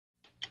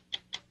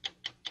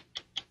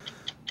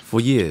For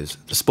years,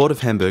 the sport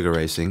of hamburger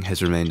racing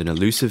has remained an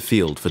elusive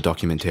field for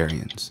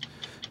documentarians.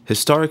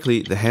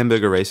 Historically, the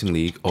Hamburger Racing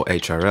League, or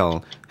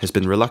HRL, has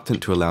been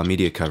reluctant to allow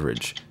media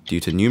coverage due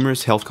to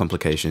numerous health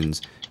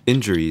complications,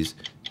 injuries,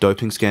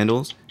 doping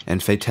scandals,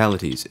 and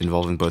fatalities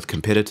involving both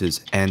competitors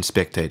and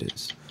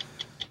spectators.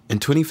 In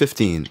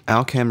 2015,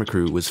 our camera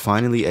crew was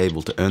finally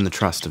able to earn the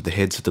trust of the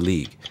heads of the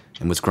league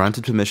and was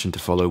granted permission to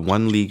follow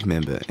one league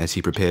member as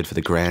he prepared for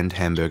the Grand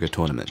Hamburger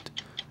Tournament.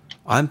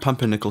 I'm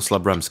Pumpernickel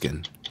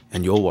Slubrumpskin,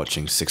 and you're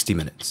watching 60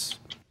 Minutes.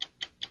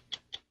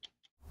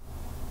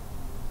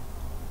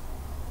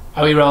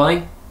 Are we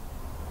rolling?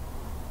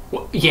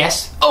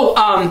 Yes. Oh,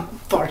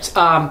 farts.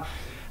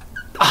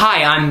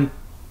 Hi, I'm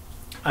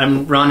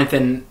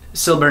Ronathan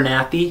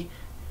Silbernathy,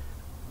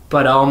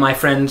 but all my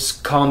friends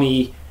call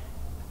me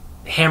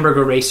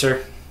Hamburger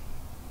Racer.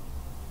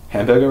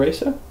 Hamburger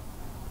Racer?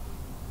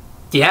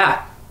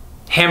 Yeah,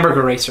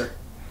 Hamburger Racer.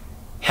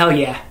 Hell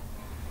yeah.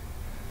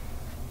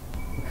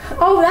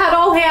 Oh, that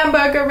old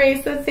Hamburger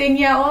Racer thing.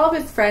 Yeah, all of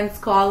his friends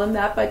call him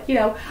that, but, you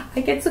know,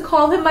 I get to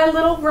call him my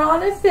little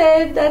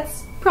Ronathan.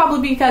 That's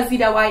probably because, you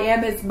know, I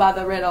am his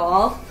mother and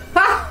all.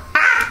 Mom.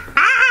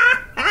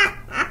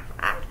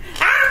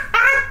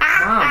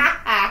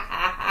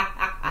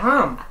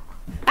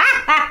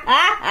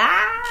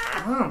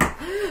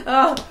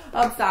 Oh,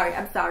 I'm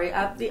sorry.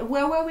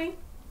 Where were we?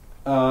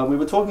 We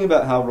were talking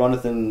about how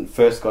Ronathan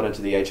first got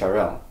into the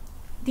HRL.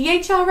 The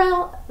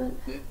HRL?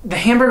 The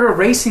Hamburger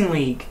Racing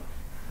League.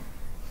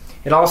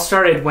 It all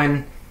started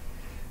when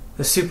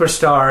the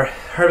superstar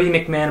Herbie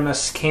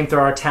Macmanamus came through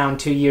our town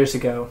 2 years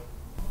ago.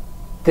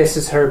 This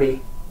is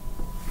Herbie,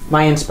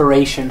 my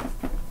inspiration.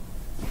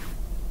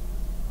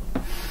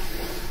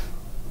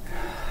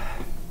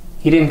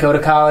 He didn't go to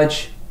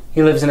college,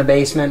 he lives in a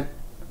basement,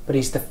 but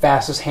he's the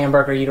fastest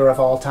hamburger eater of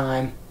all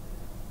time.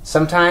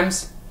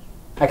 Sometimes,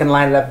 I can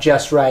line it up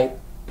just right.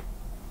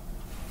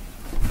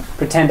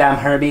 Pretend I'm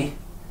Herbie.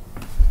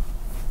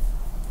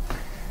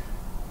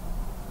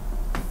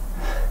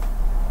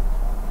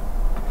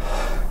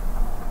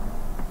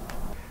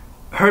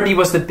 Herbie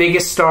was the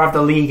biggest star of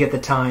the league at the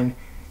time.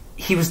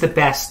 He was the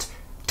best,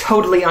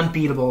 totally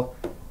unbeatable.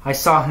 I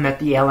saw him at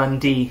the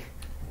LMD.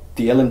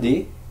 The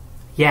LMD?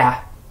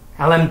 Yeah,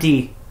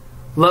 LMD.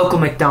 Local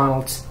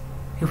McDonald's.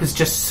 It was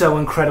just so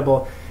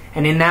incredible.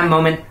 And in that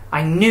moment,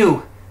 I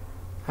knew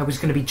I was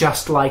going to be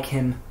just like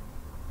him.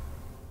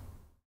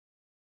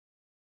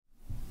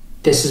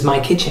 This is my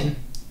kitchen.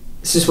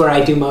 This is where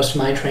I do most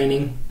of my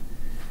training.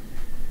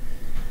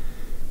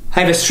 I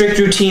have a strict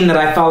routine that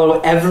I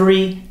follow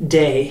every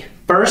day.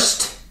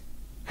 First,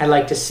 I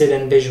like to sit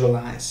and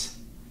visualize.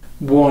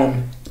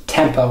 Warm,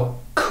 tempo,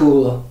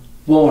 cool.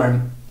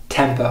 Warm,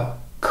 tempo,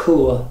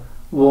 cool.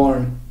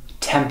 Warm,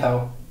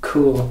 tempo,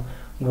 cool.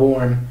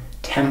 Warm,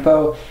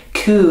 tempo,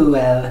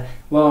 cool.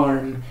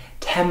 Warm,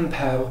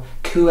 tempo,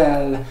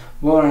 cool.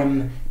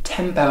 Warm,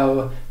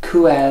 tempo,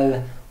 cool.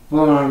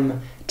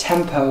 Warm,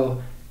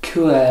 tempo,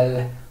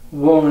 cool.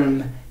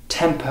 Warm,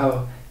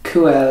 tempo,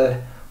 cool.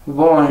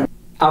 Warm.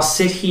 I'll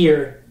sit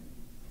here,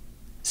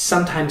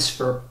 sometimes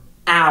for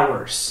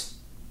hours,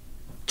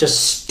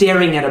 just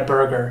staring at a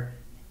burger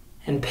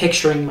and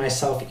picturing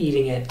myself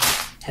eating it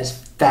as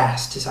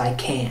fast as I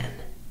can.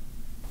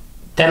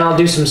 Then I'll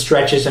do some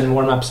stretches and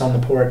warm-ups on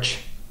the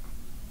porch.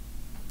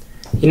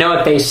 You know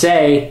what they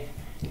say,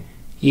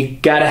 you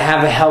gotta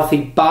have a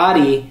healthy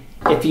body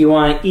if you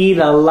want to eat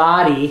a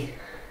lottie.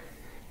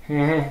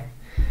 Then,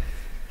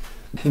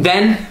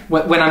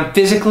 when I'm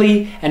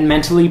physically and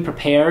mentally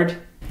prepared,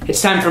 it's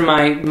time for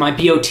my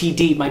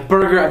BOTD, my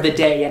burger of the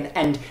day,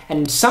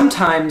 and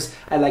sometimes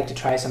I like to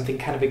try something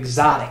kind of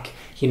exotic,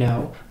 you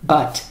know.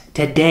 But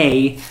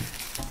today,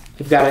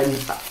 we've got a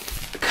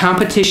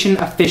competition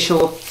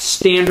official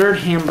standard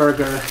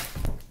hamburger.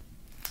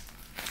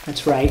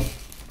 That's right.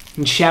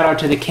 And shout out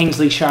to the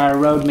Kingsleyshire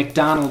Road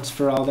McDonald's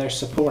for all their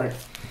support.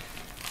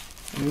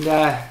 And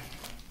then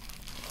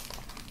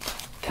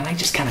I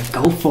just kind of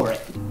go for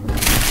it.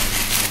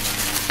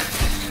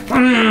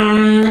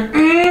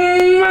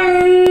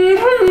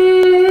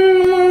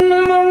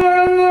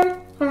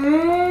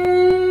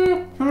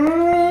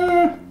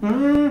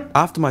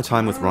 After my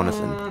time with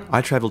Ronathan,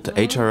 I travelled to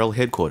HRL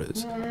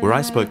headquarters, where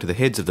I spoke to the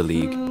heads of the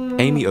league,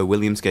 Amy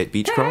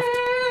O'Williamsgate-Beechcroft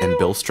and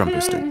Bill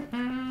Strumperston.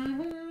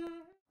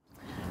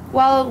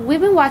 Well, we've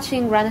been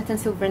watching Ronathan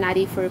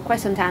Silbernathy for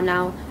quite some time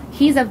now.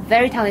 He's a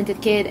very talented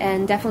kid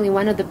and definitely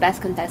one of the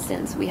best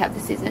contestants we have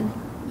this season.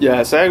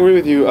 Yes, I agree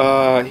with you.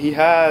 He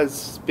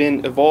has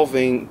been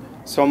evolving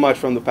so much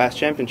from the past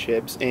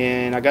championships,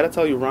 and I gotta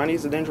tell you,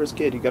 Ronnie's a dangerous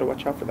kid. You gotta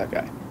watch out for that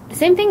guy. The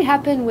same thing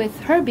happened with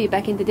Herbie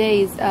back in the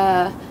days,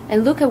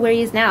 and look at where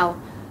he is now.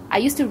 I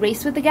used to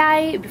race with the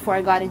guy before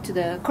I got into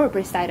the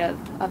corporate side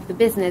of the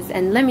business,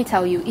 and let me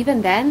tell you,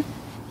 even then,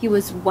 he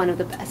was one of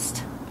the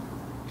best.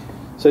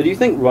 So do you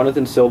think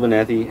Ronathan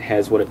Silbernathy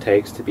has what it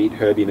takes to beat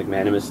Herbie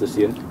Macmanamus this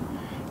year?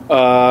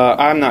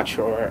 I'm not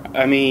sure.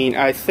 I mean,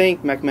 I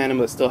think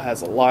Macmanamus still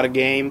has a lot of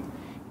game,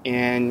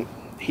 and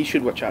he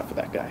should watch out for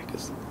that guy,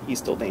 because he's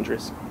still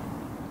dangerous.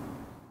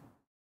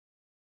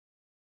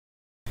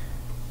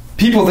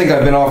 People think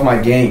I've been off my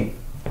game,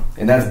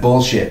 and that's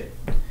bullshit.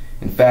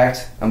 In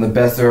fact, I'm the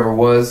best there ever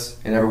was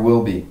and ever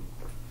will be.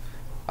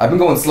 I've been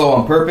going slow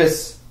on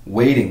purpose,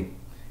 waiting,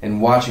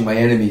 and watching my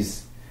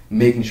enemies,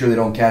 making sure they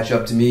don't catch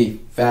up to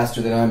me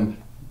faster than I'm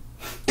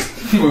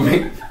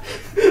moving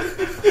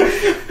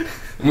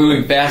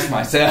fast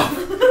myself.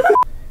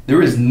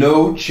 There is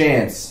no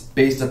chance,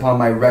 based upon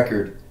my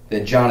record,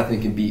 that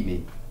Jonathan can beat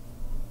me.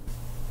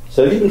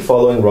 So have you been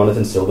following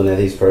Ronathan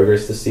Silbernathy's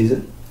progress this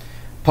season?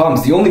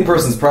 Pumps, the only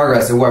person's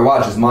progress who I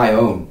watch is my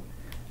own.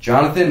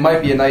 Jonathan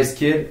might be a nice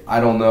kid, I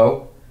don't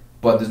know,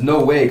 but there's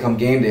no way come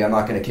game day I'm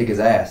not going to kick his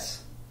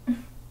ass.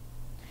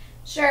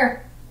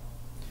 Sure.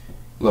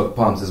 Look,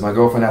 Pumps, does my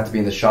girlfriend have to be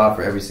in the shot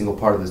for every single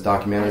part of this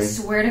documentary? I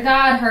swear to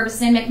God,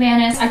 Herbison,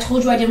 Macmanamus, I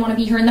told you I didn't want to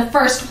be here in the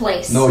first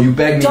place. No, you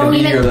begged me to be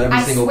here every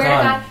I single swear time.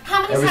 to God,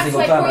 how many Every times single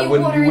do I time pour I you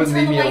wouldn't, water you and wouldn't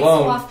turn leave the me lights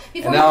alone. off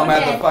before And now you I'm go at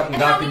to the bed? fucking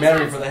And how many documentary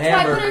times for the do I put in-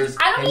 hamburgers,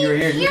 I don't and you're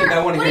need here. to You think I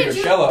want to hear your What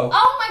did cello?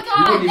 Oh my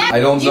God, I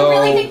don't know. You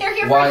really think they're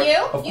here why. for you?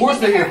 Of You course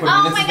think they're here for me.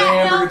 Oh This my is the God,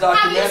 hamburger no.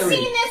 Have you documentary.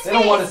 seen this They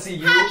don't face? want to see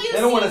you. Have you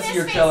They don't want to seen see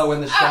your this cello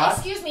in the face? shot.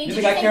 Excuse me. You Did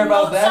think I think care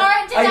about that?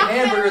 Mozart did I eat documentaries?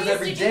 hamburgers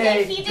every Did you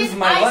think day. he This is did?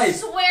 my I life.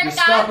 swear to You're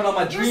God, stomping on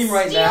my you're dream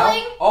right now.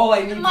 stealing All I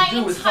need my to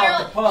do is entire talk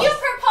to life. Pumps. You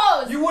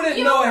proposed. You wouldn't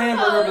You know a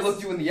hamburger if it proposed.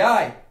 looked you in the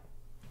eye.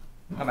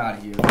 I'm out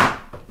of here.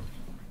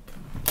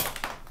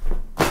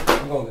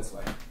 I'm going this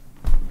way.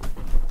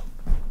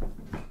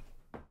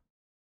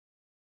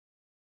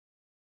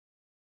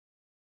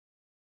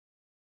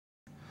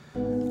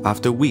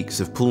 After weeks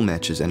of pool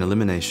matches and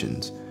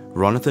eliminations,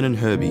 Ronathan and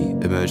Herbie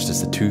emerged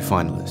as the two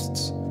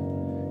finalists.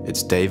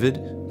 It's David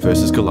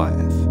versus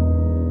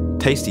Goliath,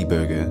 Tasty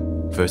Burger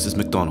versus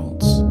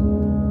McDonald's,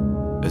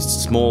 a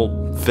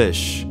small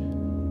fish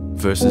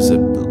versus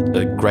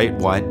a great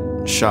white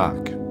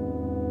shark.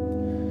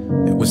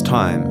 It was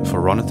time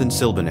for Ronathan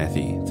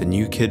Silbernathy, the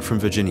new kid from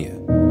Virginia,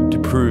 to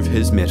prove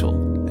his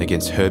mettle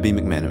against Herbie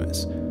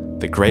McManamus,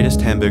 the greatest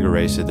hamburger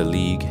racer the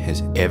league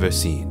has ever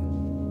seen.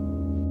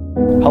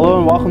 Hello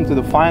and welcome to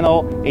the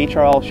final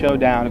HRL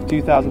showdown of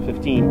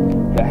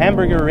 2015. The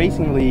Hamburger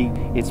Racing League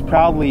is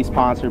proudly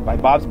sponsored by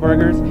Bob's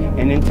Burgers,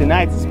 and in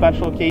tonight's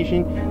special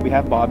occasion, we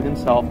have Bob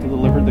himself to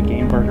deliver the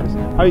game burgers.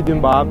 How you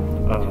doing, Bob?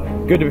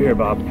 Good to be here,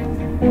 Bob.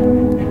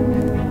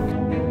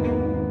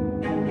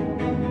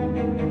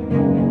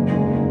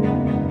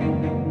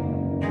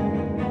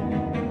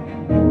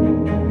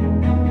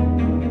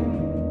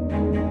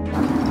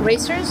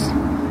 Racers,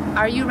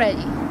 are you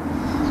ready?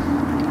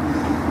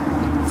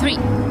 3,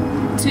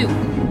 2,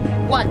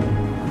 1.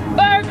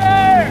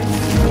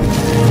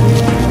 Burgers!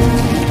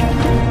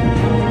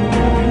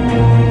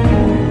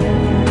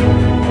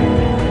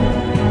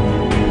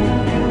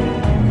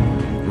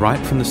 Right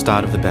from the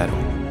start of the battle,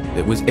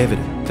 it was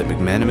evident that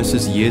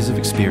McManamus's years of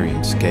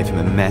experience gave him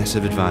a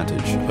massive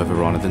advantage over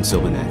Ronathan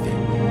Silbernathy.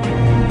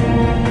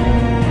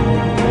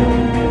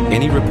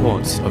 Any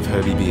reports of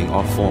Herbie being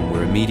off form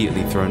were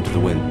immediately thrown to the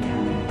wind,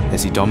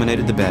 as he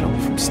dominated the battle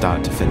from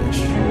start to finish.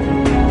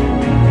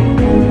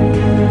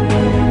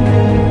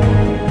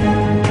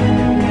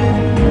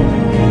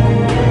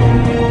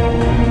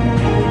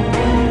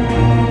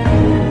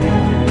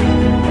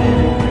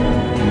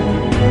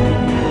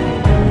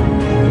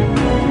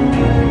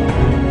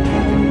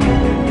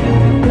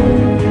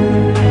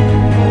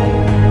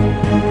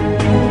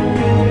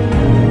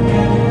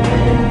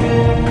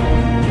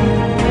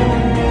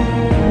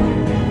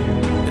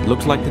 It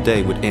looked like the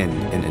day would end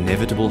in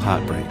inevitable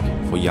heartbreak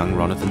for young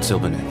Ronathan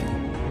Silbernathy.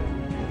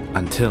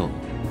 Until...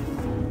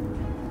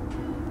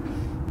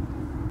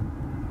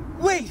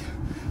 Wait!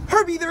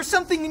 Herbie, there's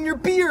something in your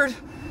beard!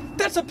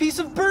 That's a piece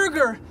of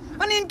burger!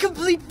 An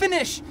incomplete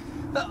finish!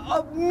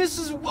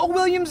 Mrs.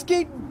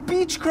 Williamsgate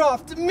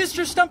Beechcroft,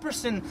 Mr.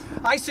 Strumperston,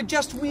 I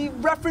suggest we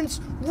reference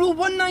Rule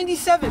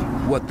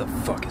 197. What the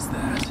fuck is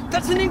that?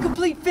 That's an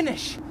incomplete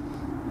finish!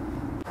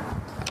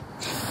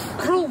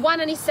 Rule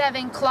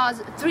 197,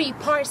 Clause 3,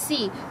 Part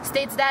C,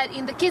 states that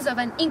in the case of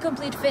an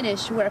incomplete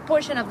finish where a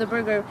portion of the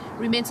burger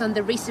remains on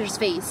the racer's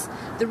face,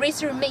 the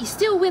racer may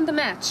still win the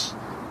match,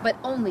 but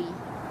only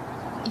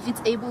if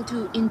it's able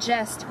to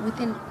ingest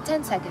within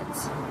 10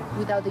 seconds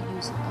without the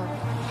use of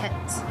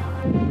hands.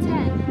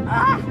 10,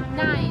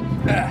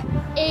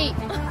 9, 8,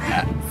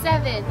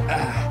 7,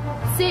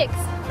 6,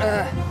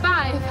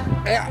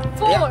 5,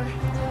 4,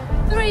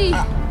 3,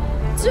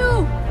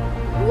 2,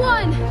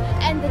 1,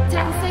 and the 10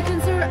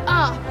 seconds are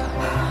up.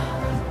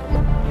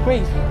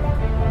 Wait,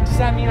 does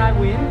that mean I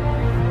win?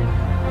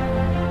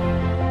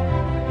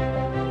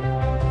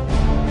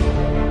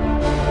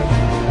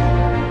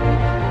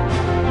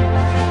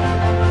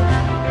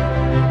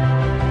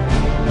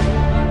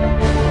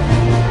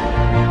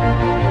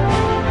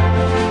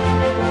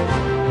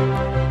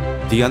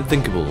 The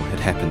unthinkable had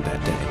happened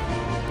that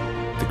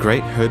day. The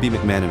great Herbie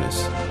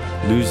McManamus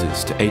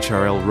loses to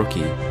HRL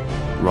rookie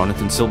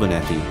Ronathan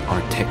Silbernathy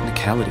on a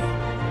technicality.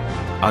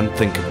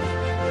 Unthinkable.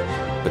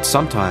 But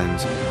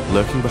sometimes,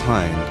 lurking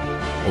behind,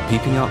 or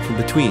peeping out from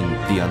between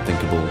the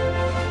unthinkable,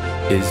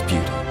 is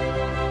beauty.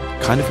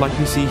 Kind of like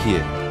we see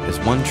here, as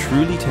one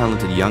truly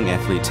talented young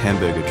athlete's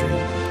hamburger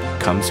dream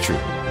comes true.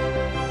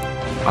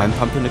 I'm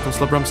Pumpernickel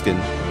Slubrumpskin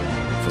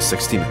for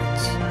 60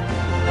 minutes.